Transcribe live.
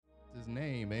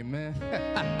name, amen.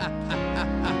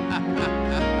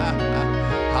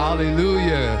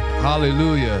 Hallelujah,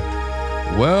 hallelujah.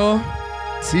 Well,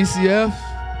 TCF,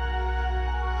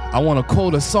 I want to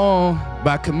quote a song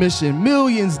by Commission.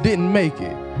 Millions didn't make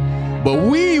it, but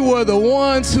we were the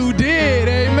ones who did,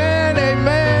 amen,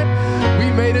 amen.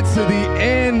 We made it to the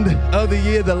end of the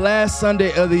year, the last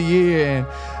Sunday of the year,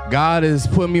 and God has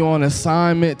put me on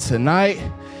assignment tonight.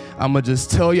 I'm going to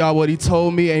just tell y'all what he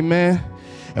told me, amen.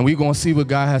 And we're going to see what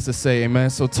God has to say, amen.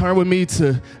 So turn with me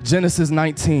to Genesis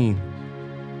 19.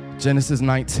 Genesis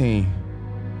 19.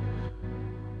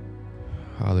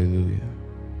 Hallelujah.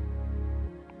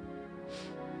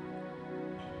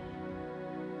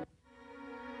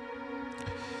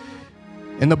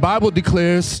 And the Bible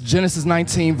declares, Genesis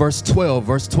 19, verse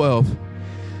 12.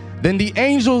 Then the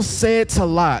angel said to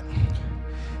Lot,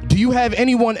 "Do you have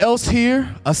anyone else here,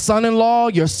 a son-in-law,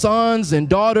 your sons and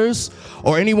daughters,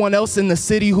 or anyone else in the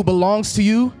city who belongs to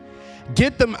you?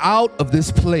 Get them out of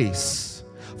this place,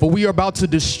 for we are about to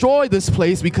destroy this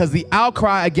place because the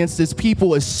outcry against this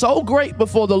people is so great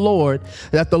before the Lord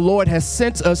that the Lord has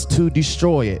sent us to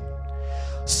destroy it."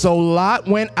 So Lot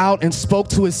went out and spoke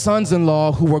to his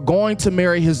sons-in-law who were going to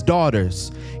marry his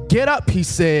daughters. "Get up," he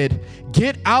said,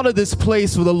 "get out of this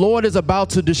place, for the Lord is about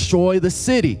to destroy the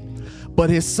city." But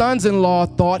his sons-in-law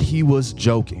thought he was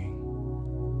joking.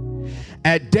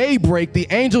 At daybreak, the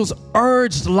angels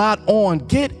urged Lot on,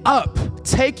 "Get up,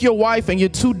 take your wife and your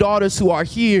 2 daughters who are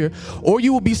here, or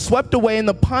you will be swept away in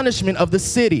the punishment of the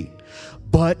city."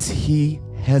 But he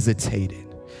hesitated.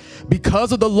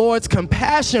 Because of the Lord's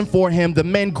compassion for him, the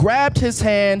men grabbed his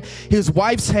hand, his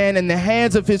wife's hand, and the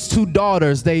hands of his 2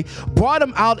 daughters. They brought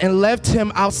him out and left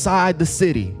him outside the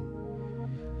city.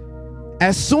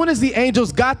 As soon as the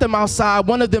angels got them outside,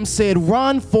 one of them said,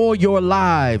 "Run for your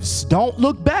lives. Don't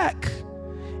look back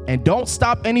and don't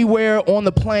stop anywhere on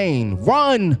the plain.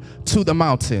 Run to the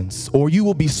mountains or you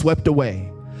will be swept away."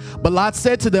 But Lot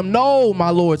said to them, "No, my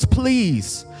lords,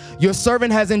 please. Your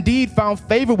servant has indeed found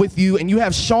favor with you, and you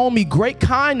have shown me great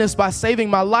kindness by saving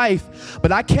my life.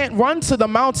 But I can't run to the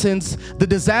mountains. The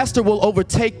disaster will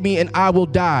overtake me and I will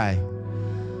die."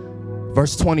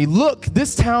 Verse 20, "Look,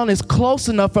 this town is close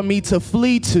enough for me to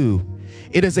flee to.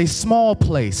 It is a small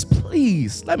place.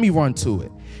 Please let me run to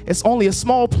it. It's only a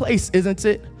small place, isn't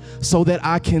it? So that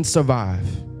I can survive."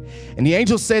 And the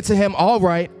angel said to him, "All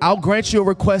right, I'll grant you a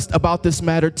request about this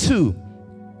matter too,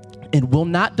 and will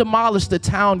not demolish the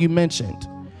town you mentioned."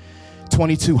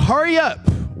 22, "Hurry up,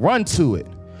 run to it,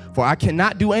 for I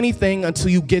cannot do anything until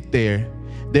you get there."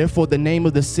 Therefore, the name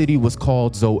of the city was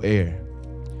called Zoar.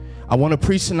 I want to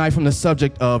preach tonight from the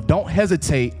subject of don't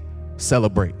hesitate,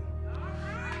 celebrate.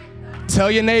 Tell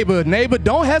your neighbor,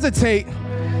 don't hesitate,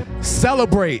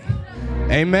 celebrate.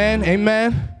 Amen,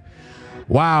 amen.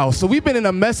 Wow, so we've been in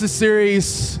a message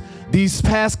series these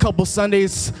past couple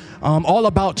Sundays all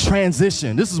about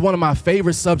transition. This is one of my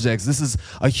favorite subjects. This is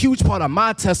a huge part of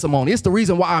my testimony. It's the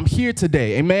reason why I'm here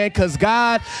today, amen, because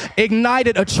God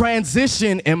ignited a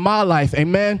transition in my life,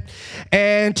 amen.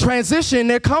 And transition,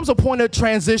 there comes a point of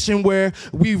transition where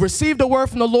we received a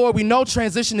word from the Lord. We know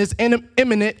transition is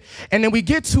imminent, and then we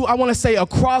get to, I want to say, a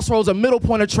crossroads, a middle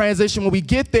point of transition. When we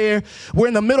get there, we're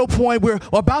in the middle point. We're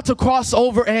about to cross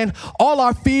over, and all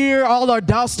our fear, all our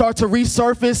doubts start to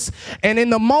resurface. And in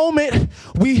the moment,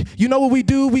 you know what we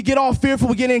do? We get all fearful,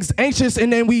 we get anxious,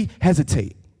 and then we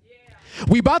hesitate. Yeah.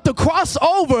 We about to cross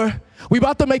over, we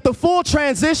about to make the full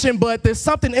transition, but there's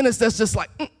something in us that's just like,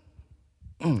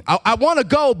 I want to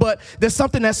go, but there's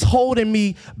something that's holding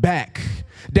me back.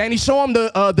 Danny, show them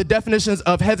the definitions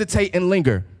of hesitate and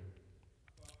linger.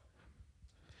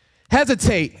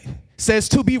 Hesitate says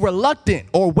to be reluctant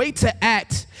or wait to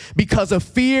act because of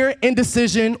fear,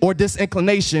 indecision, or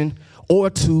disinclination, or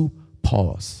to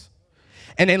pause.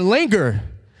 And then linger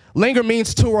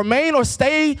means to remain or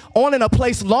stay on in a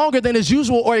place longer than is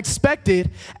usual or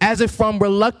expected, as if from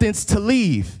reluctance to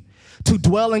leave, to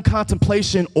dwell in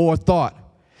contemplation or thought.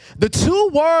 The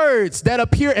 2 words that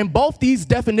appear in both these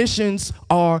definitions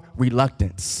are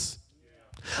reluctance.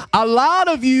 A lot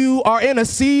of you are in a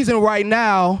season right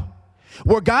now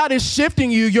where God is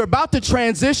shifting you. You're about to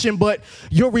transition, but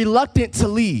you're reluctant to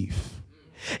leave.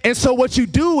 And so what you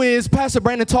do is, Pastor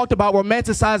Brandon talked about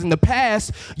romanticizing the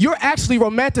past. You're actually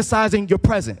romanticizing your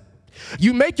present.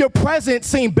 You make your present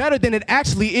seem better than it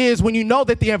actually is when you know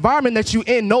that the environment that you're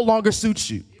in no longer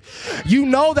suits you. You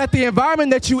know that the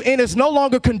environment that you're in is no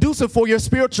longer conducive for your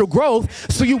spiritual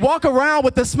growth. So you walk around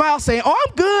with a smile saying, oh,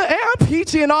 I'm good, hey, I'm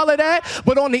peachy and all of that.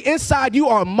 But on the inside, you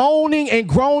are moaning and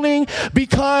groaning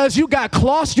because you got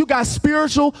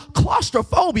spiritual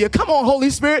claustrophobia. Come on, Holy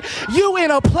Spirit. You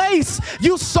in a place,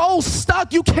 you so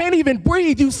stuck, you can't even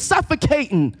breathe. You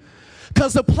suffocating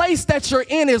because the place that you're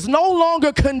in is no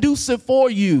longer conducive for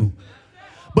you.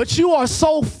 But you are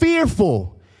so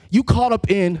fearful. You caught up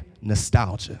in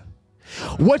nostalgia.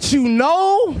 What you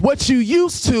know, what you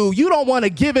used to, you don't want to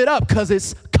give it up because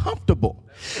it's comfortable.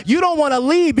 You don't want to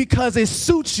leave because it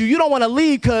suits you. You don't want to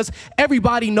leave because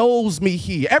everybody knows me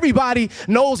here. Everybody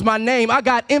knows my name. I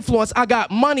got influence. I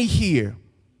got money here.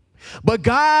 But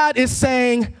God is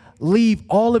saying, leave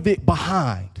all of it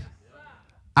behind.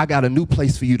 I got a new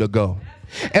place for you to go.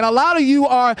 And a lot of you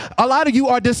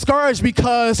are discouraged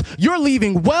because you're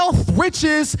leaving wealth,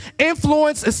 riches,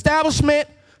 influence, establishment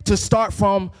to start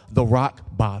from the rock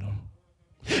bottom.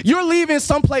 You're leaving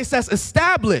someplace that's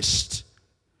established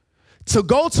to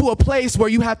go to a place where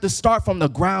you have to start from the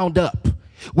ground up,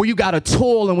 where you got to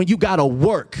toil and when you got to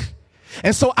work.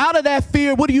 And so out of that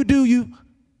fear, what do? You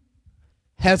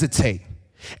hesitate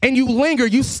and you linger.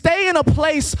 You stay in a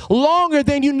place longer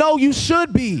than you know you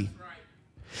should be.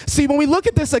 See, when we look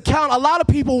at this account, a lot of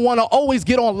people want to always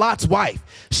get on Lot's wife.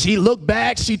 She looked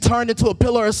back. She turned into a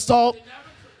pillar of salt.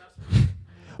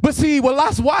 But see, with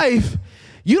Lot's wife,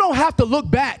 you don't have to look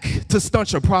back to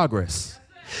stunt your progress.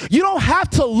 You don't have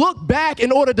to look back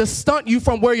in order to stunt you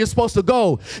from where you're supposed to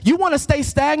go. You want to stay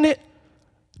stagnant?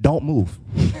 Don't move.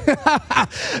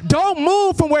 Don't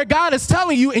move from where God is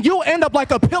telling you, and you'll end up like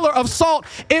a pillar of salt,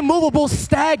 immovable,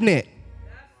 stagnant.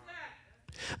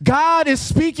 God is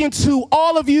speaking to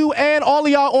all of you and all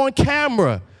of y'all on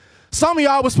camera. Some of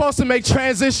y'all were supposed to make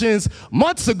transitions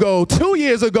months ago, 2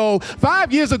 years ago,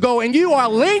 5 years ago, and you are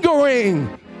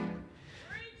lingering.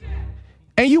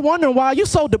 And you wondering why you're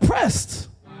so depressed.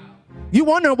 You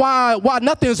wonder why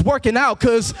nothing's working out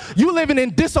because you living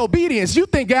in disobedience. You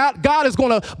think God is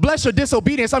going to bless your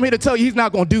disobedience. I'm here to tell you he's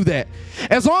not going to do that.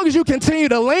 As long as you continue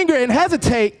to linger and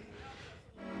hesitate,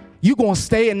 you're going to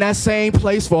stay in that same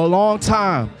place for a long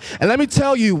time. And let me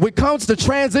tell you, when it comes to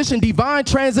transition, divine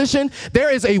transition, there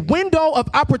is a window of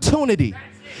opportunity.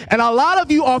 And a lot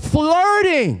of you are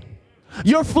flirting.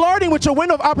 You're flirting with your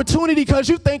window of opportunity because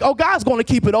you think, oh, God's going to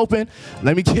keep it open.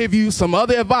 Let me give you some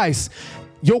other advice.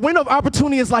 Your window of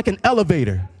opportunity is like an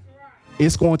elevator.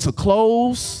 It's going to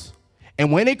close.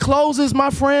 And when it closes,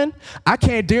 my friend, I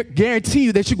can't guarantee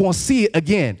you that you're going to see it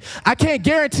again. I can't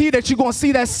guarantee you that you're going to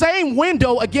see that same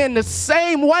window again the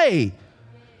same way.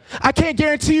 I can't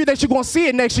guarantee you that you're going to see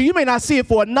it next year. You may not see it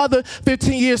for another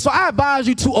 15 years. So I advise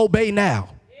you to obey now.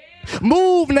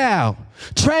 Move now.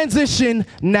 Transition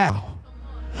now.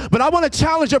 But I want to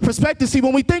challenge your perspective. See,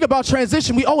 when we think about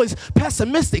transition, we always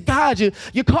pessimistic. God,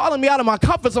 you're calling me out of my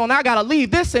comfort zone. I got to leave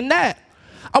this and that.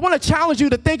 I want to challenge you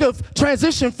to think of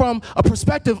transition from a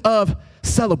perspective of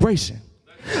celebration.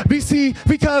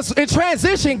 Because in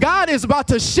transition, God is about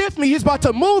to shift me. He's about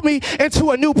to move me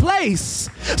into a new place.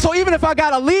 So even if I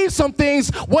got to leave some things,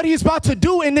 what he's about to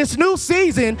do in this new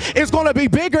season is going to be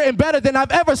bigger and better than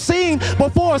I've ever seen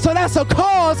before. So that's a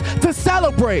cause to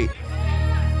celebrate.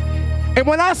 And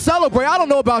when I celebrate, I don't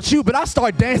know about you, but I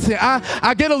start dancing.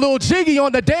 I get a little jiggy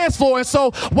on the dance floor. And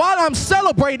so while I'm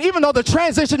celebrating, even though the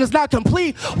transition is not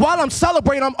complete, while I'm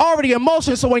celebrating, I'm already in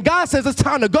motion. So when God says it's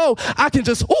time to go, I can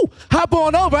just, hop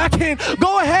on over. I can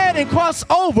go ahead and cross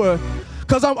over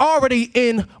because I'm already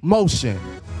in motion.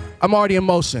 I'm already in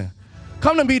motion.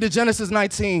 Come to me to Genesis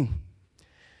 19.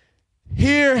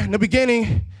 Here in the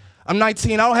beginning, I'm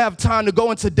 19. I don't have time to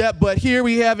go into depth, but here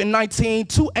we have in 19,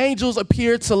 two angels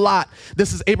appeared to Lot.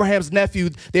 This is Abraham's nephew.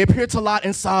 They appeared to Lot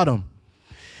in Sodom.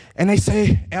 And they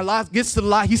say, and Lot gets to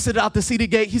Lot. He sits out the city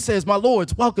gate. He says, my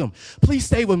lords, welcome. Please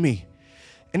stay with me.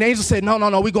 And the angel said, no,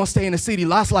 we're going to stay in the city.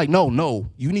 Lot's like, no,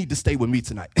 you need to stay with me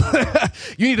tonight.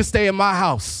 You need to stay in my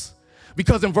house.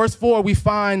 Because in verse 4, we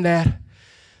find that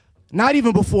not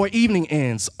even before evening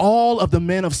ends, all of the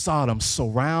men of Sodom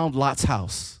surround Lot's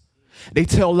house. They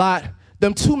tell Lot,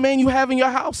 them two men you have in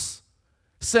your house,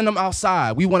 send them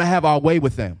outside. We want to have our way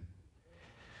with them.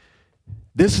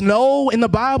 This no in the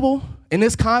Bible, in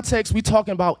this context, we're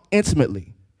talking about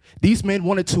intimately. These men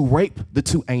wanted to rape the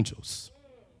two angels.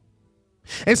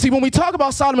 And see, when we talk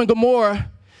about Sodom and Gomorrah,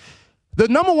 the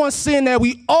number one sin that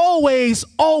we always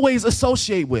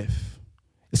associate with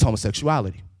is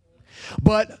homosexuality.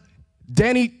 But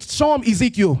Danny, show him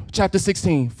Ezekiel chapter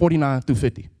 16, 49 through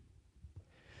 50.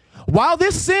 While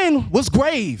this sin was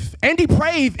grave and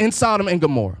depraved in Sodom and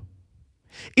Gomorrah,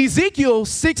 Ezekiel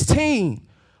 16,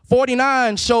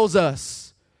 49 shows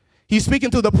us He's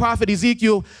speaking through the prophet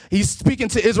Ezekiel. He's speaking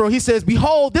to Israel. He says,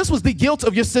 behold, this was the guilt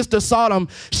of your sister Sodom.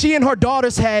 She and her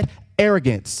daughters had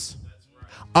arrogance,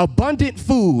 abundant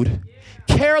food,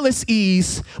 careless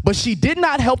ease, but she did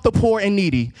not help the poor and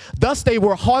needy. Thus they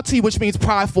were haughty, which means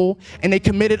prideful, and they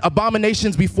committed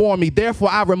abominations before me. Therefore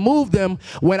I removed them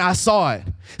when I saw it.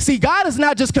 See, God is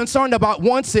not just concerned about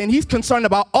one sin. He's concerned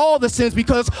about all the sins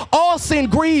because all sin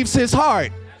grieves his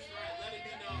heart.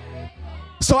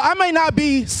 So I may not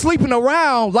be sleeping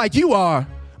around like you are,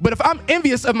 but if I'm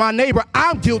envious of my neighbor,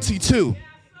 I'm guilty too.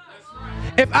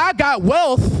 If I got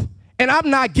wealth and I'm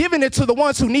not giving it to the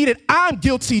ones who need it, I'm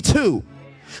guilty too.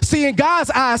 See, in God's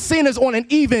eyes, sin is on an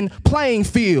even playing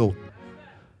field.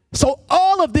 So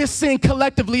all of this sin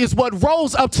collectively is what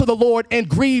rose up to the Lord and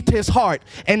grieved his heart.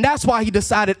 And that's why he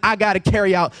decided, I got to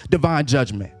carry out divine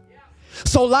judgment.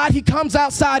 So Lot, he comes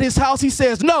outside his house. He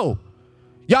says, no,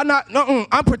 y'all not,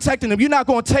 I'm protecting them. You're not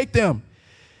going to take them.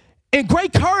 In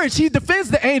great courage, he defends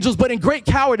the angels, but in great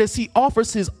cowardice, he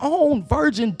offers his own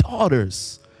virgin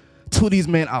daughters to these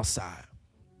men outside.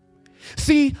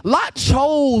 See, Lot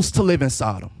chose to live in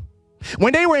Sodom.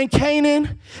 When they were in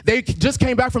Canaan, they just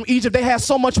came back from Egypt. They had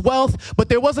so much wealth, but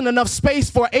there wasn't enough space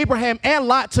for Abraham and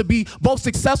Lot to be both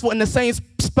successful in the same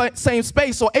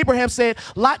space. So Abraham said,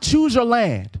 Lot, choose your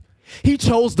land. He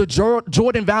chose the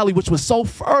Jordan Valley, which was so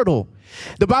fertile.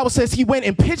 The Bible says he went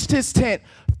and pitched his tent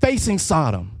facing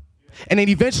Sodom. And then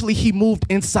eventually he moved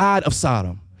inside of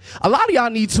Sodom. A lot of y'all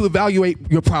need to evaluate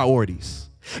your priorities.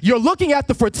 You're looking at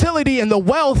the fertility and the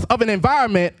wealth of an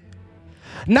environment,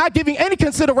 not giving any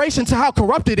consideration to how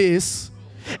corrupt it is.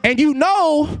 And you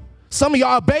know some of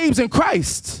y'all are babes in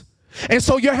Christ. And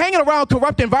so you're hanging around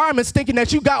corrupt environments thinking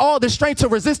that you got all the strength to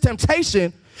resist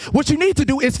temptation. What you need to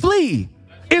do is flee.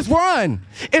 It's run.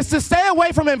 It's to stay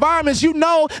away from environments you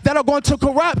know that are going to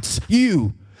corrupt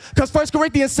you. Because 1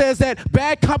 Corinthians says that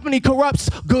bad company corrupts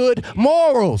good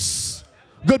morals,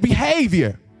 good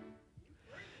behavior.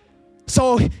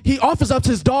 So he offers up to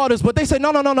his daughters, but they say,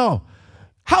 no.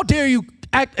 How dare you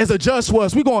act as a judge to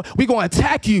us? We're going to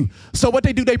attack you. So what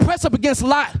they do, they press up against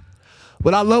Lot.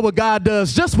 But I love what God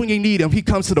does. Just when you need him, he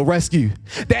comes to the rescue.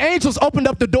 The angels opened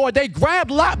up the door. They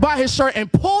grabbed Lot by his shirt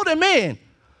and pulled him in,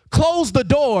 closed the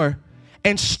door,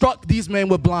 and struck these men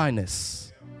with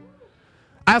blindness.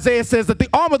 Isaiah says that the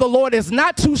arm of the Lord is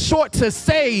not too short to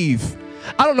save.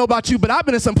 I don't know about you, but I've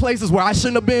been in some places where I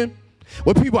shouldn't have been,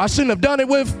 with people I shouldn't have done it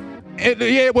with.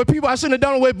 With people I shouldn't have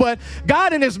done it with, but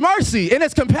God in his mercy, in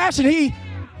his compassion, he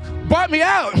brought me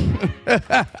out.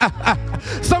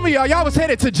 Some of y'all was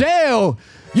headed to jail.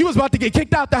 You was about to get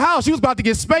kicked out the house. You was about to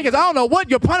get spanked. I don't know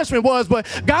what your punishment was, but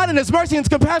God in his mercy and his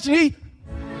compassion, he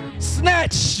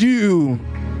snatched you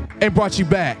and brought you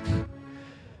back.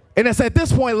 And it's at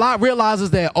this point, Lot realizes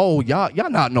that, oh, y'all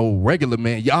not no regular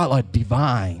men. Y'all are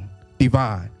divine.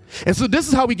 And so this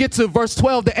is how we get to verse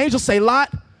 12. The angels say,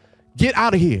 Lot, get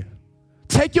out of here.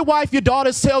 Take your wife, your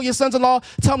daughters, tell your sons-in-law,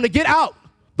 tell them to get out.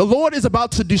 The Lord is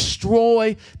about to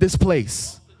destroy this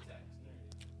place.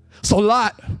 So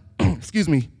Lot,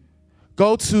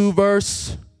 go to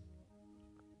verse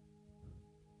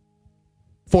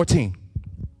 14.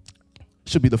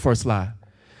 Should be the first slide.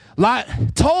 Lot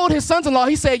told his sons-in-law,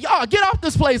 he said, y'all, get off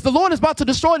this place. The Lord is about to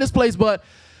destroy this place. But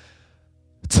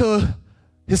to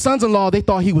his sons-in-law, they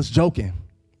thought he was joking.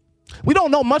 We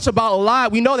don't know much about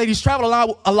Lot. We know that he's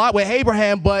traveled a lot with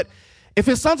Abraham, but if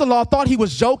his sons-in-law thought he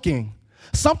was joking,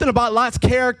 something about Lot's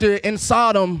character in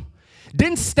Sodom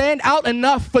didn't stand out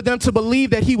enough for them to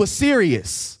believe that he was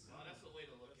serious.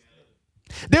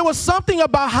 There was something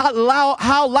about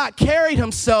how Lot carried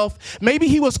himself. Maybe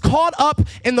he was caught up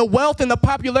in the wealth and the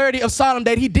popularity of Sodom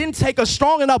that he didn't take a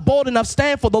strong enough, bold enough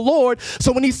stand for the Lord.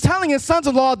 So when he's telling his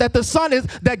sons-in-law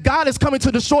that God is coming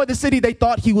to destroy the city, they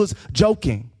thought he was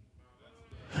joking.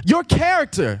 Your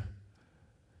character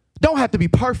don't have to be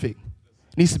perfect.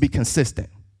 It needs to be consistent.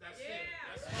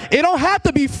 It don't have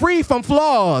to be free from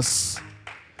flaws.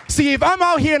 See, if I'm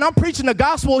out here and I'm preaching the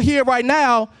gospel here right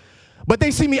now, but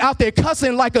they see me out there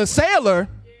cussing like a sailor,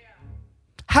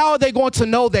 how are they going to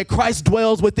know that Christ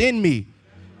dwells within me?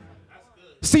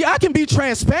 See, I can be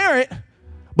transparent,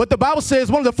 but the Bible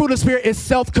says one of the fruit of the Spirit is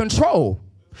self-control.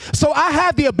 So I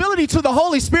have the ability to the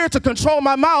Holy Spirit to control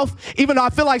my mouth, even though I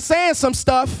feel like saying some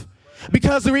stuff,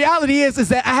 because the reality is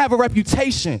that I have a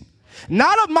reputation,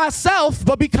 not of myself,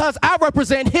 but because I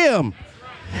represent him.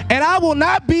 And I will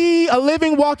not be a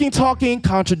living, walking, talking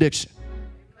contradiction.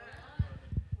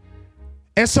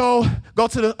 And so go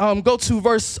to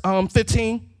verse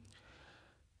 15.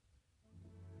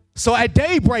 So at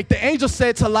daybreak, the angel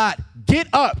said to Lot, get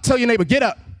up. Tell your neighbor, get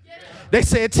up. They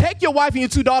said, take your wife and your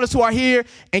 2 daughters who are here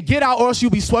and get out or else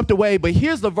you'll be swept away. But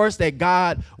here's the verse that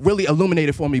God really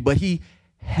illuminated for me. But he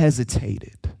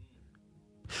hesitated.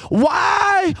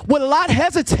 Why would Lot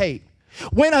hesitate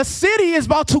when a city is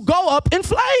about to go up in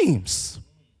flames?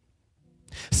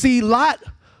 See, Lot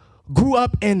grew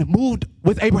up and moved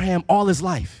with Abraham all his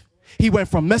life. He went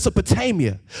from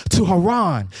Mesopotamia to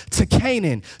Haran, to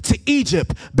Canaan, to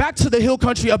Egypt, back to the hill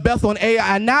country of Bethel and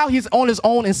Ai, and now he's on his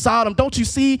own in Sodom. Don't you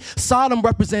see? Sodom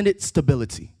represented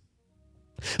stability.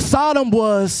 Sodom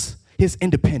was his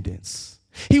independence.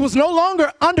 He was no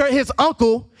longer under his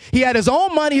uncle. He had his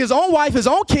own money, his own wife, his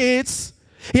own kids.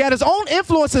 He had his own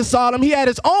influence in Sodom. He had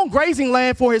his own grazing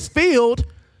land for his field.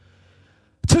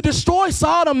 To destroy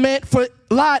Sodom meant for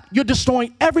Lot, you're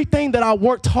destroying everything that I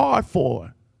worked hard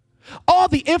for. All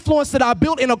the influence that I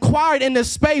built and acquired in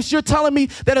this space, you're telling me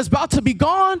that it's about to be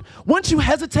gone? Wouldn't you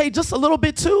hesitate just a little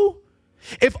bit too?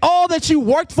 If all that you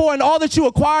worked for and all that you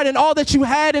acquired and all that you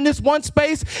had in this one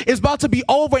space is about to be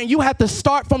over and you have to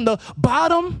start from the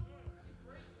bottom,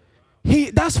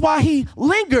 that's why he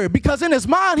lingered, because in his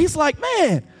mind, he's like,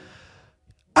 man,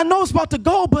 I know it's about to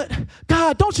go, but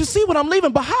God, don't you see what I'm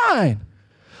leaving behind?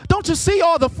 Don't you see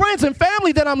all the friends and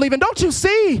family that I'm leaving? Don't you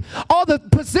see all the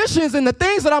positions and the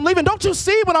things that I'm leaving? Don't you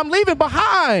see what I'm leaving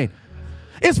behind?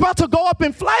 It's about to go up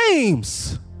in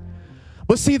flames.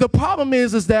 But see, the problem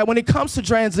is that when it comes to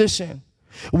transition,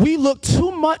 we look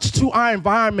too much to our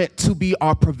environment to be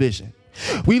our provision.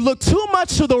 We look too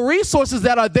much to the resources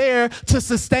that are there to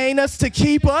sustain us, to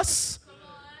keep us.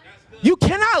 You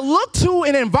cannot look to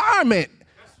an environment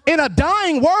in a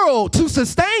dying world to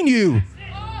sustain you.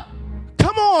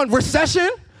 Come on, recession.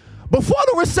 Before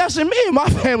the recession, me and my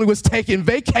family was taking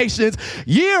vacations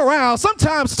year round,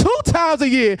 sometimes 2 times a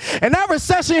year. And that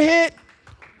recession hit,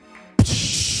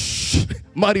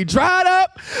 money dried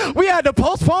up. We had to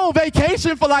postpone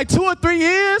vacation for like 2 or 3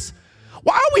 years.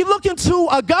 Why are we looking to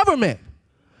a government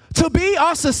to be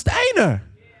our sustainer?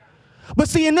 But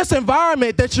see, in this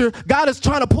environment that God is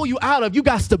trying to pull you out of, you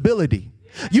got stability.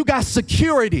 You got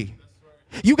security.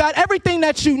 You got everything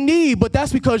that you need, but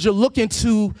that's because you're looking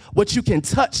to what you can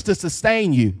touch to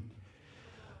sustain you.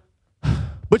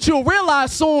 But you'll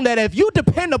realize soon that if you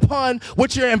depend upon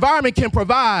what your environment can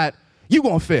provide, you're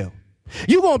going to fail.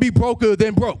 You're going to be broker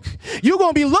than broke. You're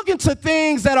going to be looking to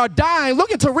things that are dying,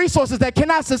 looking to resources that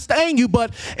cannot sustain you.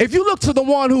 But if you look to the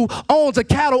one who owns a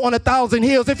cattle on 1,000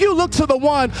 hills, if you look to the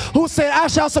one who said, I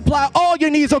shall supply all your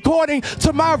needs according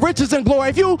to my riches and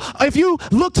glory, if you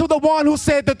look to the one who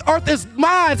said that earth is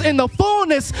mine in the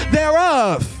fullness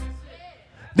thereof,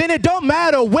 then it don't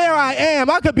matter where I am.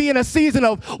 I could be in a season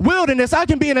of wilderness. I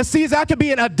could be in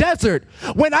a desert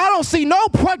when I don't see no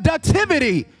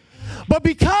productivity. But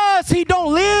because he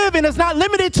don't live and is not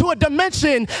limited to a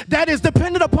dimension that is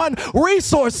dependent upon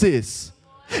resources,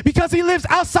 because he lives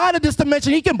outside of this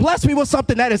dimension, he can bless me with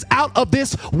something that is out of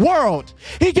this world.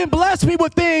 He can bless me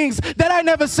with things that I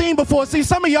never seen before. See,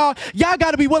 some of y'all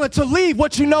got to be willing to leave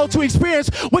what you know to experience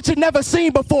what you've never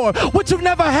seen before, what you've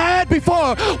never had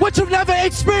before, what you've never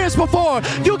experienced before.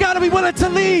 You got to be willing to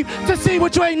leave to see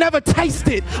what you ain't never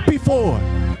tasted before.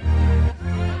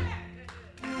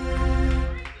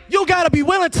 You got to be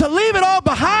willing to leave it all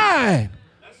behind.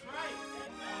 That's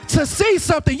right. To see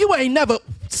something you ain't never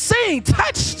seen,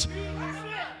 touched.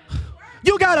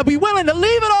 You got to be willing to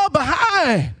leave it all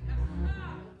behind.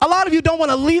 A lot of you don't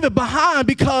want to leave it behind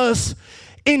because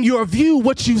in your view,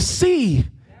 what you see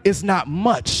is not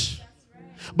much.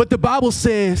 But the Bible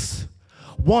says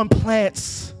one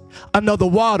plants, another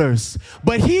waters,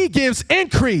 but he gives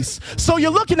increase. So you're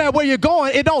looking at where you're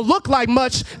going, it don't look like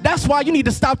much. That's why you need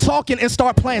to stop talking and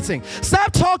start planting.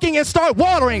 Stop talking and start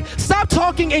watering. Stop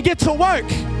talking and get to work.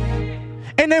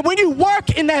 And then when you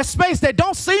work in that space that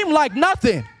don't seem like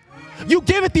nothing, you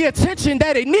give it the attention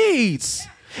that it needs.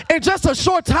 In just a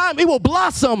short time, it will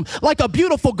blossom like a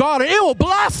beautiful garden. It will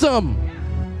blossom.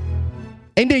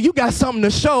 And then you got something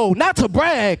to show, not to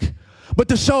brag, but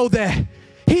to show that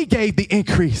he gave the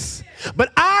increase.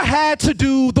 But I had to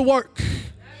do the work.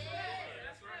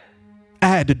 I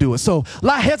had to do it. So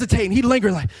Lot hesitating. He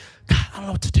lingered like, God, I don't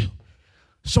know what to do.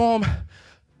 Show him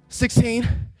 16.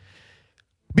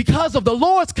 Because of the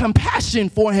Lord's compassion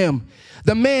for him,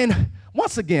 the man,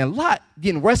 once again, Lot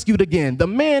getting rescued again. The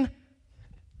man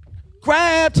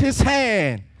grabbed his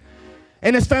hand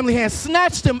and his family hand,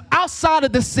 snatched him outside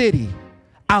of the city,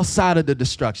 outside of the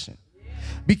destruction.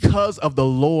 Because of the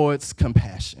Lord's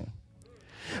compassion.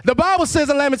 The Bible says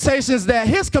in Lamentations that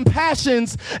his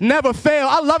compassions never fail.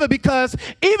 I love it because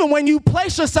even when you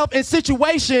place yourself in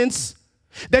situations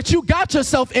that you got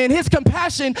yourself in. His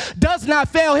compassion does not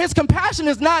fail. His compassion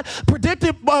is not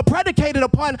predicated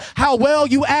upon how well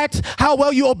you act, how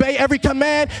well you obey every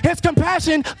command. His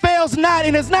compassion fails not,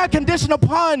 and is not conditioned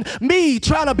upon me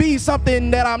trying to be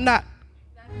something that I'm not.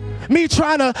 Me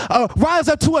trying to rise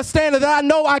up to a standard that I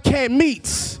know I can't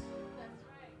meet.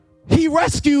 He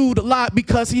rescued Lot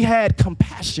because he had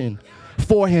compassion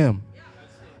for him.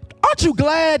 Aren't you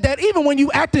glad that even when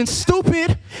you acting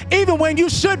stupid, even when you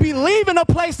should be leaving a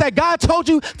place that God told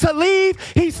you to leave,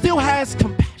 he still has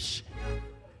compassion?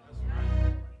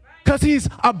 Because he's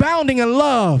abounding in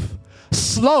love.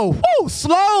 Slow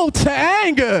to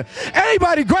anger.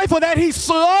 Anybody grateful that he's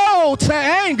slow to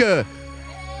anger?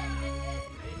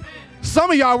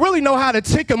 Some of y'all really know how to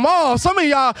tick him off. Some of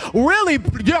y'all really,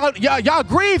 y'all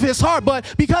grieve his heart,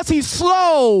 but because he's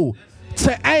slow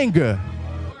to anger,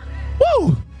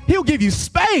 he'll give you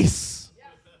space,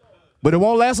 but it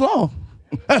won't last long.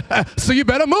 So you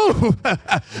better move.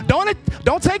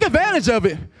 Don't take advantage of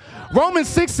it. Romans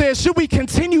 6 says, should we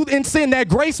continue in sin that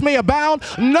grace may abound?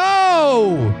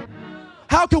 No.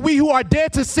 How can we who are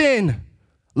dead to sin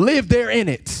live there in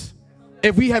it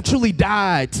if we have truly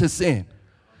died to sin?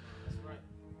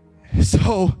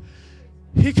 So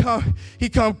he come,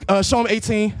 show him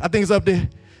 18, I think it's up there.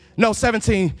 No,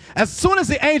 17. As soon as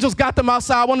the angels got them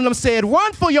outside, one of them said,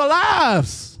 run for your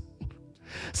lives.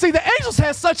 See, the angels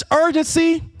had such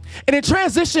urgency, and in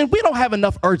transition, we don't have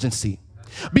enough urgency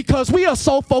because we are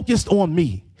so focused on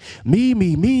me.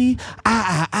 Me,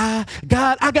 I.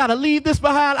 God, I gotta leave this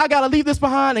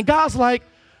behind. And God's like,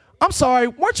 I'm sorry,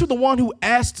 weren't you the one who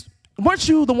asked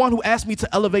me to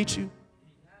elevate you?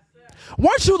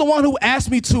 Weren't you the one who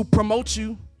asked me to promote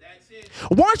you?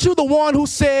 Weren't you the one who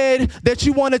said that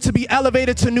you wanted to be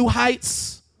elevated to new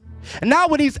heights? And now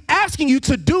when he's asking you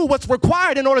to do what's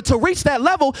required in order to reach that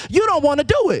level, you don't want to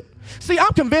do it. See,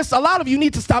 I'm convinced a lot of you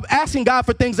need to stop asking God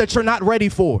for things that you're not ready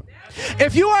for.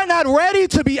 If you are not ready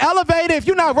to be elevated, if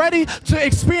you're not ready to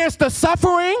experience the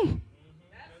suffering,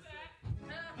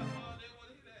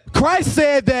 Christ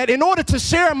said that in order to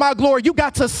share in my glory, you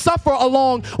got to suffer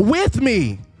along with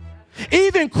me.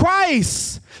 Even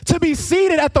Christ, to be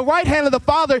seated at the right hand of the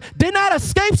Father, did not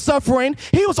escape suffering.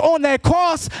 He was on that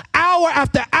cross hour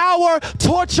after hour,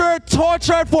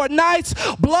 tortured for nights,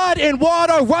 blood and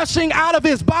water rushing out of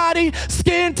his body,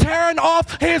 skin tearing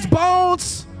off his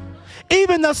bones.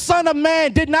 Even the Son of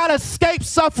Man did not escape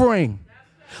suffering.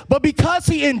 But because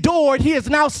he endured, he is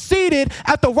now seated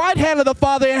at the right hand of the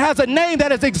Father and has a name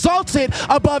that is exalted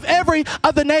above every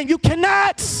other name. You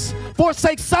cannot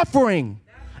forsake suffering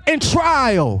and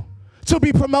trial to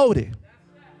be promoted.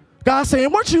 God's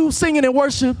saying, weren't you singing in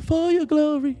worship for your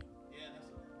glory?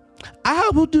 I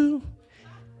will do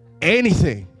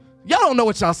anything. Y'all don't know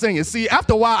what y'all singing. See,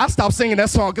 after a while, I stopped singing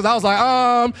that song because I was like,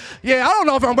 I don't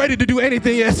know if I'm ready to do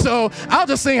anything yet, so I'll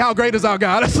just sing How Great Is Our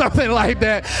God or something like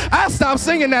that. I stopped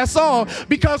singing that song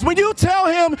because when you tell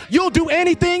him you'll do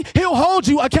anything, he'll hold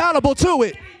you accountable to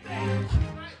it.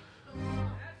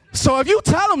 So if you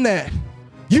tell him that,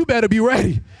 you better be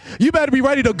ready. You better be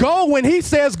ready to go when he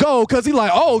says go, because he's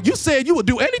like, oh, you said you would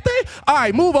do anything? All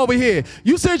right, move over here.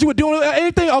 You said you would do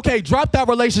anything? Okay, drop that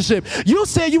relationship. You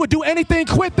said you would do anything?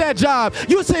 Quit that job.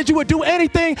 You said you would do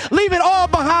anything? Leave it all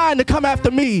behind to come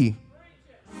after me.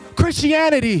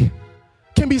 Christianity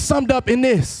can be summed up in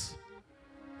this.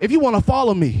 If you want to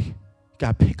follow me, you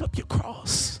got to pick up your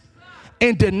cross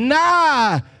and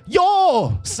deny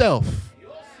yourself.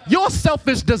 Your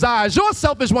selfish desires, your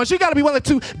selfish wants, you got to be willing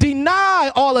to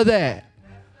deny all of that.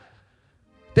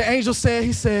 The angel said,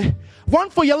 he said, run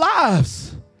for your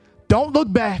lives. Don't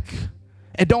look back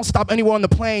and don't stop anywhere on the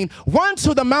plane. Run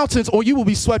to the mountains or you will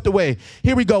be swept away.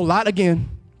 Here we go, Lot again.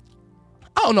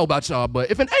 I don't know about y'all, but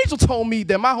if an angel told me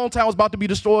that my hometown was about to be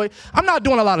destroyed, I'm not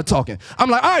doing a lot of talking. I'm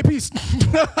like, all right, peace.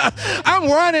 I'm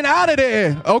running out of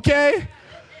there, okay?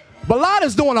 But Lot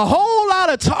is doing a whole lot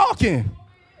of talking.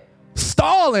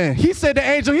 Stalling. He said to the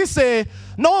angel, he said,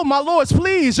 no, my lords,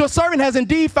 please, your servant has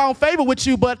indeed found favor with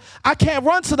you, but I can't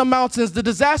run to the mountains. The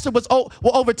disaster will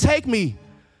overtake me.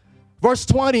 Verse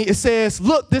 20, it says,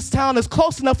 look, this town is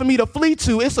close enough for me to flee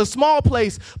to. It's a small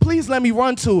place. Please let me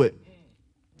run to it.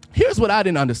 Here's what I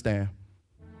didn't understand.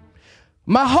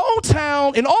 My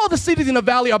hometown and all the cities in the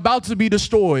valley are about to be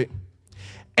destroyed.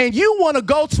 And you want to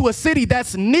go to a city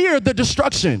that's near the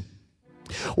destruction.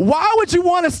 Why would you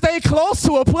want to stay close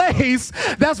to a place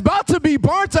that's about to be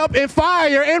burnt up in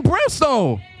fire and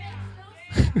brimstone?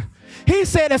 He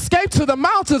said, escape to the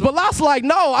mountains, but Lot's like,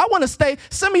 no, I want to stay.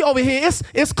 Send me over here.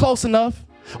 It's close enough.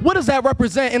 What does that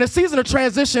represent? In a season of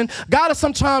transition, God is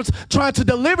sometimes trying to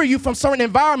deliver you from certain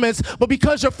environments, but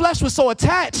because your flesh was so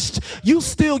attached, you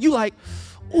like,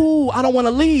 ooh, I don't want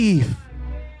to leave.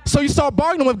 So you start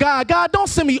bargaining with God. God, don't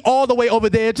send me all the way over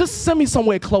there. Just send me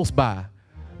somewhere close by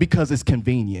because it's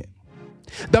convenient.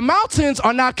 The mountains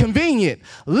are not convenient.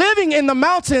 Living in the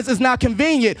mountains is not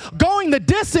convenient. Going the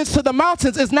distance to the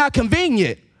mountains is not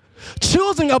convenient.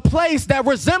 Choosing a place that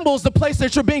resembles the place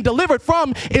that you're being delivered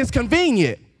from is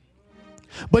convenient.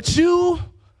 But you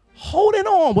holding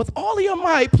on with all of your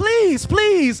might,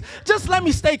 please, just let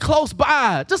me stay close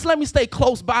by. Just let me stay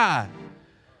close by.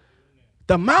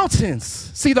 The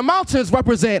mountains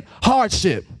represent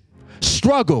hardship,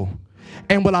 struggle.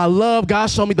 And what I love, God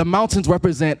showed me the mountains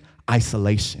represent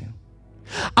isolation.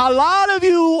 A lot of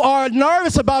you are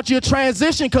nervous about your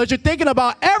transition because you're thinking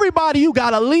about everybody you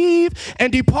got to leave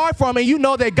and depart from, and you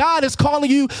know that God is calling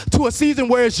you to a season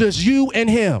where it's just you and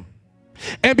him.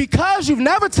 And because you've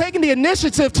never taken the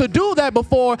initiative to do that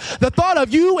before, the thought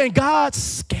of you and God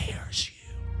scares you.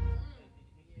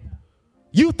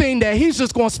 You think that he's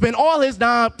just going to spend all his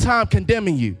time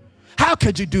condemning you. How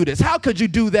could you do this? How could you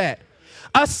do that?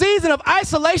 A season of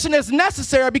isolation is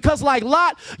necessary because, like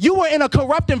Lot, you were in a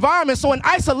corrupt environment. So in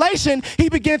isolation, he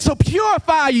began to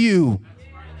purify you.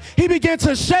 He began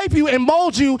to shape you and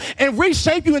mold you and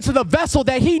reshape you into the vessel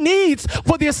that he needs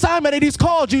for the assignment that he's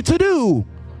called you to do.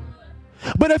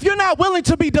 But if you're not willing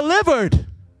to be delivered,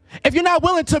 if you're not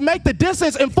willing to make the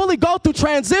distance and fully go through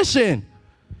transition,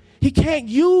 he can't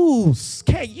use.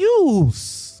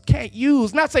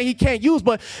 Not saying he can't use,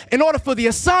 but in order for the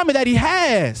assignment that he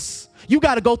has, you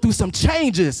got to go through some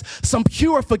changes, some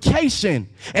purification.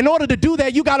 In order to do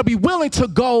that, you got to be willing to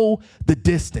go the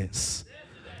distance.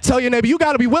 Tell your neighbor, you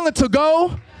got to be willing to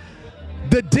go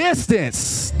the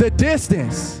distance.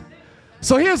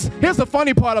 So here's the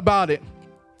funny part about it.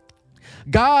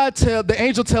 The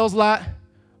angel tells Lot,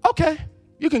 okay,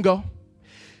 you can go.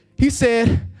 He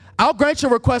said, I'll grant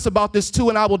your request about this too,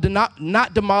 and I will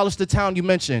not demolish the town you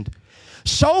mentioned.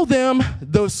 Show them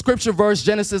the scripture verse,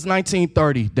 Genesis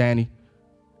 19:30, Danny.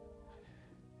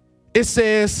 It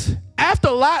says, after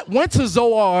Lot went to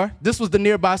Zoar, this was the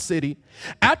nearby city,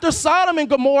 after Sodom and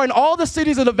Gomorrah and all the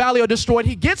cities of the valley are destroyed,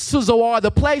 he gets to Zoar,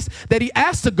 the place that he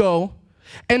asked to go.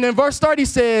 And then verse 30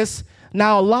 says,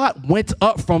 now Lot went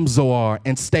up from Zoar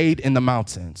and stayed in the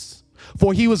mountains,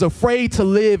 for he was afraid to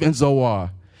live in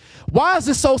Zoar. Why is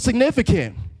this so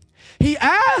significant? He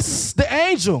asked the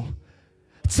angel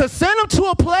to send him to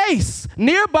a place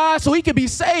nearby so he could be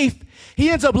safe. He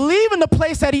ends up leaving the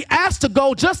place that he asked to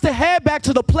go just to head back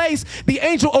to the place the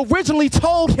angel originally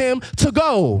told him to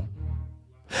go.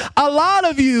 A lot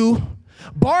of you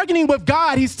bargaining with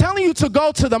God, he's telling you to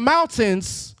go to the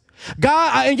mountains.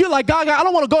 God, and you're like, God, I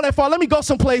don't want to go that far. Let me go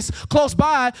someplace close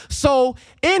by. So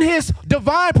in his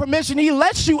divine permission, he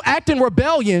lets you act in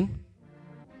rebellion.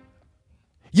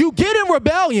 You get in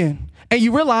rebellion and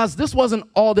you realize this wasn't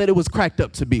all that it was cracked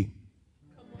up to be.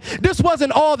 This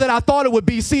wasn't all that I thought it would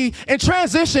be. See, in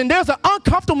transition, there's an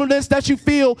uncomfortableness that you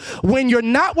feel when you're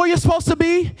not where you're supposed to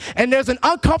be, and there's an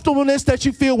uncomfortableness that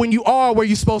you feel when you are where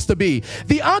you're supposed to be.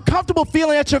 The uncomfortable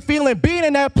feeling that you're feeling, being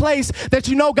in that place that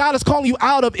you know God is calling you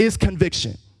out of, is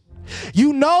conviction.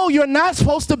 You know you're not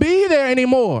supposed to be there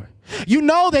anymore. You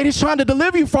know that he's trying to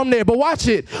deliver you from there, but watch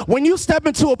it. When you step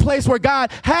into a place where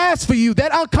God has for you,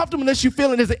 that uncomfortableness you're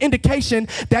feeling is an indication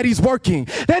that he's working,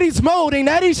 that he's molding,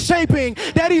 that he's shaping,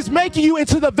 that he's making you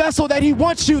into the vessel that he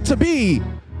wants you to be.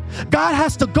 God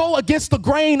has to go against the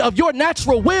grain of your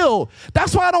natural will.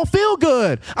 That's why I don't feel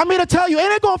good. I'm here to tell you, it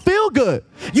ain't gonna feel good.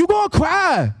 You're gonna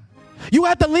cry. You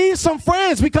have to leave some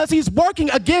friends because he's working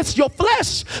against your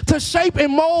flesh to shape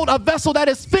and mold a vessel that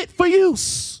is fit for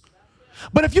use.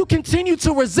 But if you continue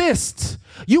to resist,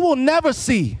 you will never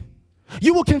see.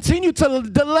 You will continue to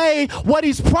delay what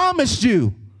he's promised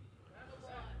you.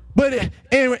 But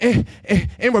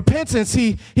in repentance,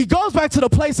 he goes back to the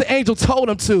place the angel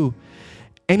told him to,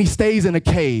 and he stays in a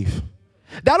cave.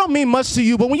 That don't mean much to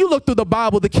you, but when you look through the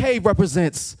Bible, the cave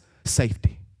represents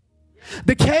safety.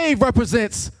 The cave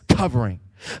represents covering.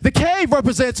 The cave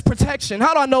represents protection.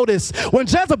 How do I know this? When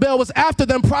Jezebel was after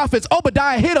them prophets,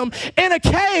 Obadiah hid them in a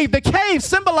cave. The cave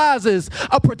symbolizes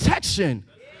a protection,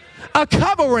 a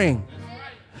covering.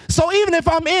 So even if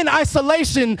I'm in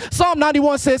isolation, Psalm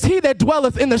 91 says, he that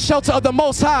dwelleth in the shelter of the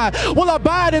Most High will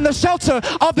abide in the shelter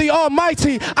of the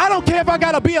Almighty. I don't care if I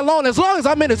got to be alone. As long as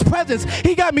I'm in his presence,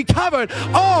 he got me covered.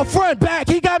 All front, back,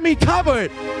 he got me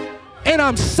covered. And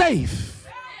I'm safe.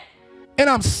 And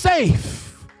I'm safe.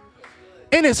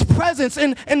 In his presence,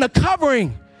 in the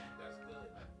covering.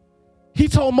 He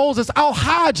told Moses, I'll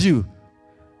hide you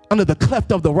under the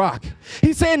cleft of the rock.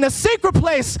 He said, in the secret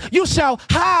place, you shall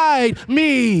hide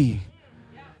me.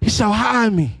 He shall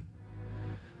hide me.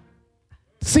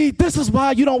 See, this is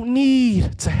why you don't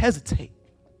need to hesitate.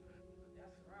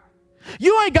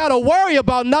 You ain't got to worry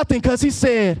about nothing because he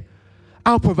said,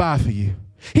 I'll provide for you.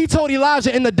 He told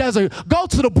Elijah in the desert, go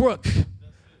to the brook.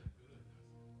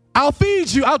 I'll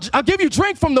feed you. I'll give you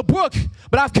drink from the brook,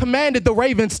 but I've commanded the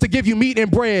ravens to give you meat and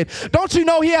bread. Don't you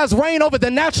know he has reign over the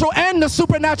natural and the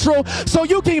supernatural? So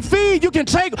you can feed, you can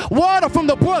take water from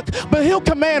the brook, but he'll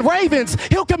command ravens,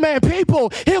 he'll command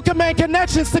people, he'll command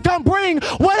connections to come bring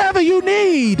whatever you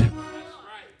need.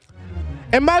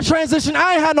 In my transition,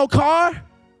 I ain't had no car.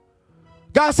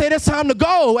 God said, it's time to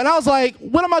go. And I was like,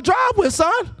 what am I driving with,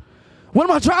 son? What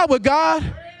am I driving with, God?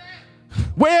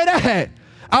 Where that?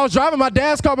 I was driving my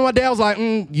dad's car, but my dad was like,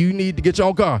 you need to get your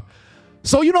own car.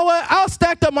 So you know what? I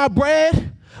stacked up my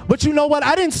bread, but you know what?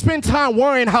 I didn't spend time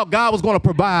worrying how God was going to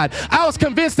provide. I was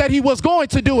convinced that he was going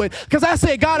to do it because I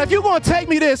said, God, if you're going to take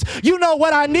me this, you know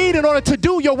what I need in order to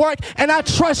do your work, and I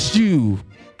trust you.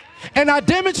 And I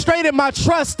demonstrated my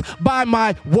trust by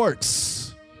my works.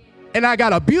 And I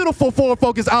got a beautiful Ford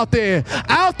Focus out there,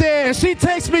 and she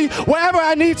takes me wherever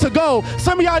I need to go.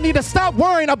 Some of y'all need to stop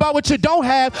worrying about what you don't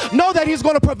have. Know that he's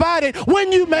going to provide it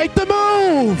when you make the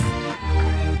move.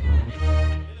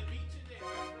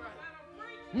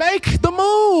 Make the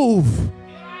move.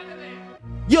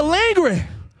 You're lingering,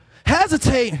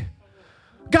 hesitate.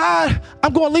 God,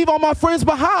 I'm going to leave all my friends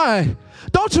behind.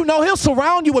 Don't you know he'll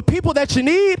surround you with people that you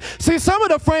need? See, some of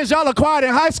the friends y'all acquired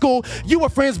in high school, you were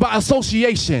friends by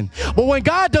association. But when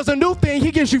God does a new thing,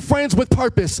 he gives you friends with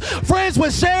purpose, friends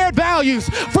with shared values,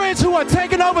 friends who are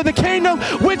taking over the kingdom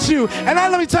with you. And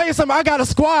let me tell you something, I got a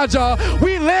squad, y'all.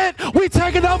 We lit, we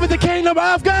taking over the kingdom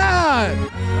of God.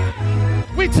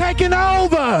 We taking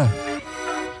over.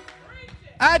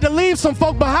 I had to leave some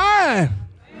folk behind.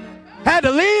 Had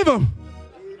to leave them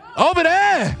over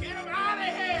there.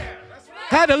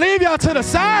 Had to leave y'all to the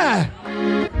side.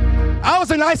 I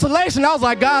was in isolation. I was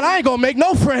like, God, I ain't gonna make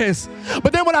no friends.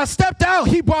 But then when I stepped out,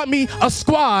 he brought me a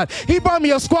squad. He brought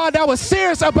me a squad that was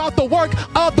serious about the work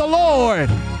of the Lord.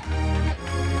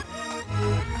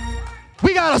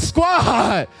 We got a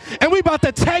squad, and we about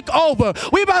to take over.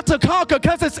 We about to conquer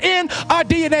because it's in our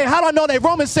DNA. How do I know that?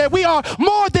 Romans said we are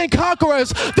more than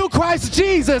conquerors through Christ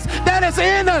Jesus. That is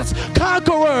in us.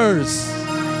 Conquerors.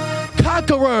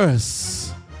 Conquerors.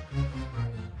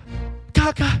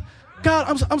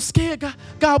 God, I'm scared.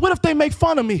 God, what if they make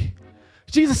fun of me?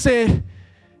 Jesus said,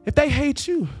 if they hate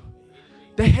you,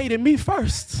 they hated me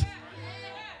first.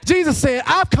 Jesus said,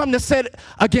 I've come to set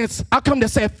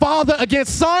father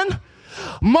against son,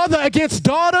 mother against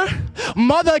daughter,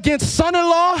 mother against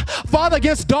son-in-law, father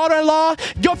against daughter-in-law.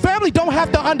 Your family don't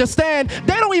have to understand.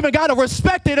 They don't even got to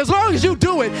respect it. As long as you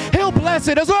do it, he'll bless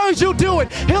it. As long as you do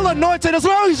it, he'll anoint it. As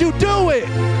long as you do it,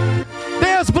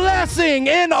 there's blessing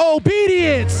in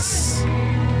obedience.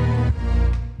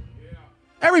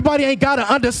 Everybody ain't got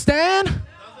to understand.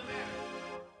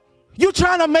 You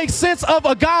trying to make sense of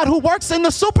a God who works in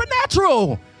the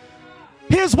supernatural.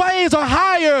 His ways are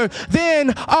higher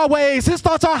than our ways. His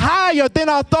thoughts are higher than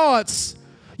our thoughts.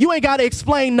 You ain't got to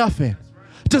explain nothing.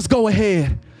 Just go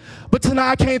ahead. But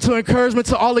tonight I came to encouragement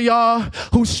to all of y'all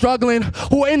who's struggling,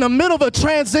 who are in the middle of a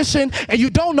transition and you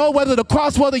don't know whether to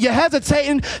cross, whether you're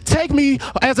hesitating. Take me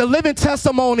as a living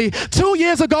testimony. 2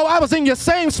 years ago, I was in your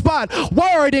same spot,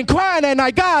 worried and crying at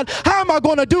night. God, how am I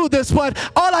going to do this? But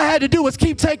all I had to do was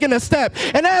keep taking a step.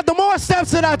 And the more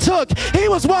steps that I took, he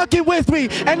was walking with me.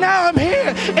 And now I'm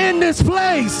here in this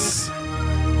place.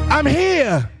 I'm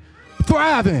here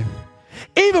thriving.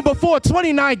 Even before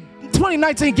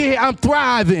 2019 get here, I'm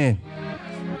thriving.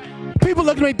 People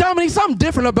look at me, Dominique, something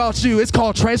different about you. It's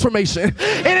called transformation.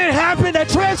 And it happened at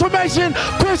Transformation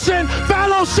Christian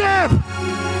Fellowship.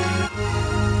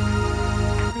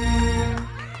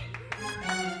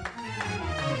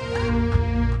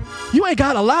 You ain't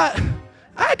got a lot.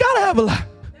 I ain't got to have a lot.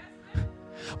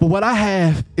 But what I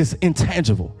have is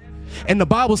intangible. And the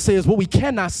Bible says what we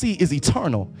cannot see is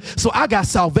eternal. So I got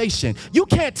salvation. You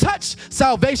can't touch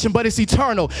salvation, but it's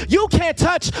eternal. You can't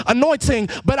touch anointing,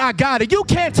 but I got it. You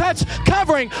can't touch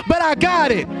covering, but I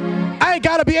got it. I ain't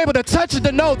got to be able to touch it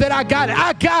to know that I got it.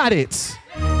 I got it.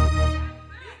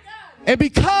 And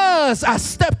because I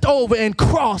stepped over and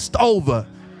crossed over,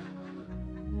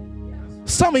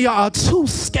 some of y'all are too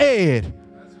scared.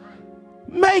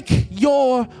 Make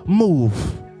your move.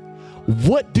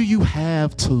 What do you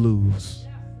have to lose?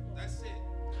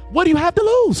 What do you have to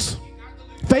lose?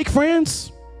 Fake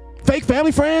friends? Fake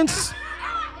family friends?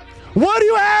 What do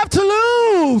you have to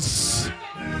lose?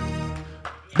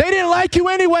 They didn't like you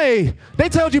anyway. They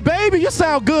told you, baby, you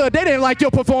sound good. They didn't like your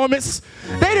performance.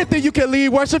 They didn't think you could lead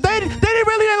worship. They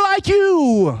really didn't like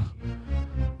you.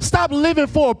 Stop living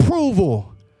for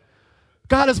approval.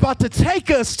 God is about to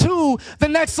take us to the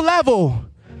next level.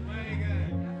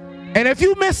 And if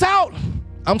you miss out,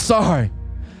 I'm sorry.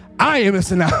 I ain't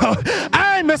missing out.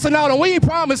 I ain't missing out on what he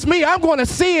promised me. I'm going to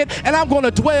see it, and I'm going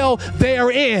to dwell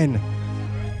therein.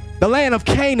 The land of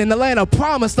Canaan, the land of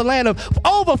promise, the land of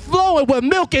overflowing with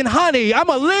milk and honey. I'm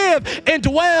going to live and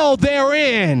dwell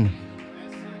therein.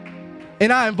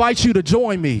 And I invite you to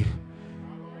join me.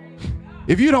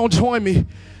 If you don't join me,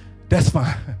 that's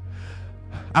fine.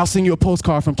 I'll send you a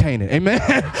postcard from Canaan. Amen.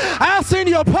 I'll send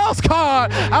you a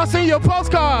postcard. I'll send you a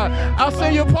postcard. I'll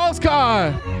send you a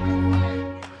postcard.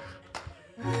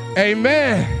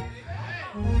 Amen.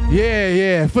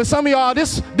 Yeah. For some of y'all,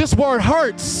 this word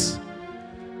hurts.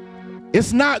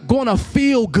 It's not going to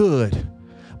feel good.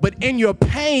 But in your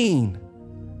pain,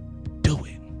 do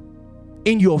it.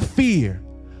 In your fear,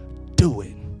 do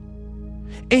it.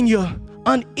 In your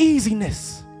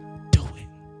uneasiness, do it.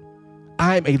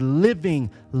 I am a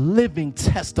living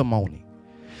testimony.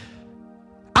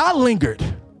 I lingered.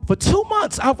 For 2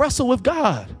 months, I wrestled with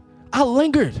God. I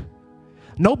lingered.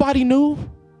 Nobody knew.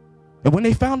 And when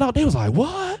they found out, they was like,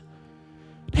 what?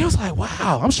 They was like,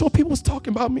 wow, I'm sure people was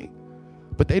talking about me.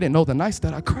 But they didn't know the nights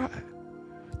that I cried.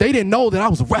 They didn't know that I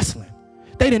was wrestling.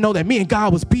 They didn't know that me and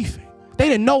God was beefing. They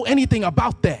didn't know anything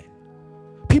about that.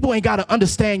 People ain't got to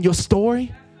understand your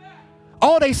story.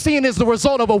 All they seeing is the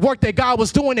result of a work that God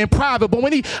was doing in private. But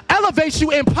when he elevates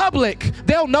you in public,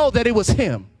 they'll know that it was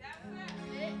him.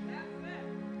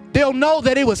 They'll know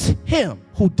that it was him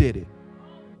who did it.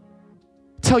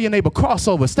 Tell your neighbor, cross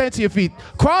over. Stand to your feet.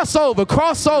 Cross over,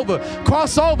 cross over,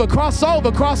 cross over, cross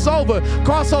over, cross over,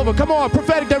 cross over. Come on,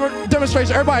 prophetic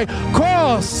demonstration. Everybody,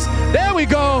 cross. There we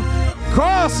go.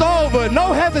 Cross over.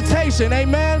 No hesitation.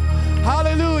 Amen.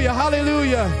 Hallelujah.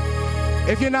 Hallelujah.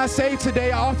 If you're not saved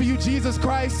today, I offer you Jesus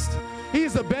Christ.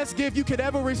 He's the best gift you could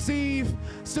ever receive.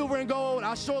 Silver and gold,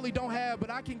 I surely don't have, but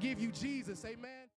I can give you Jesus. Amen.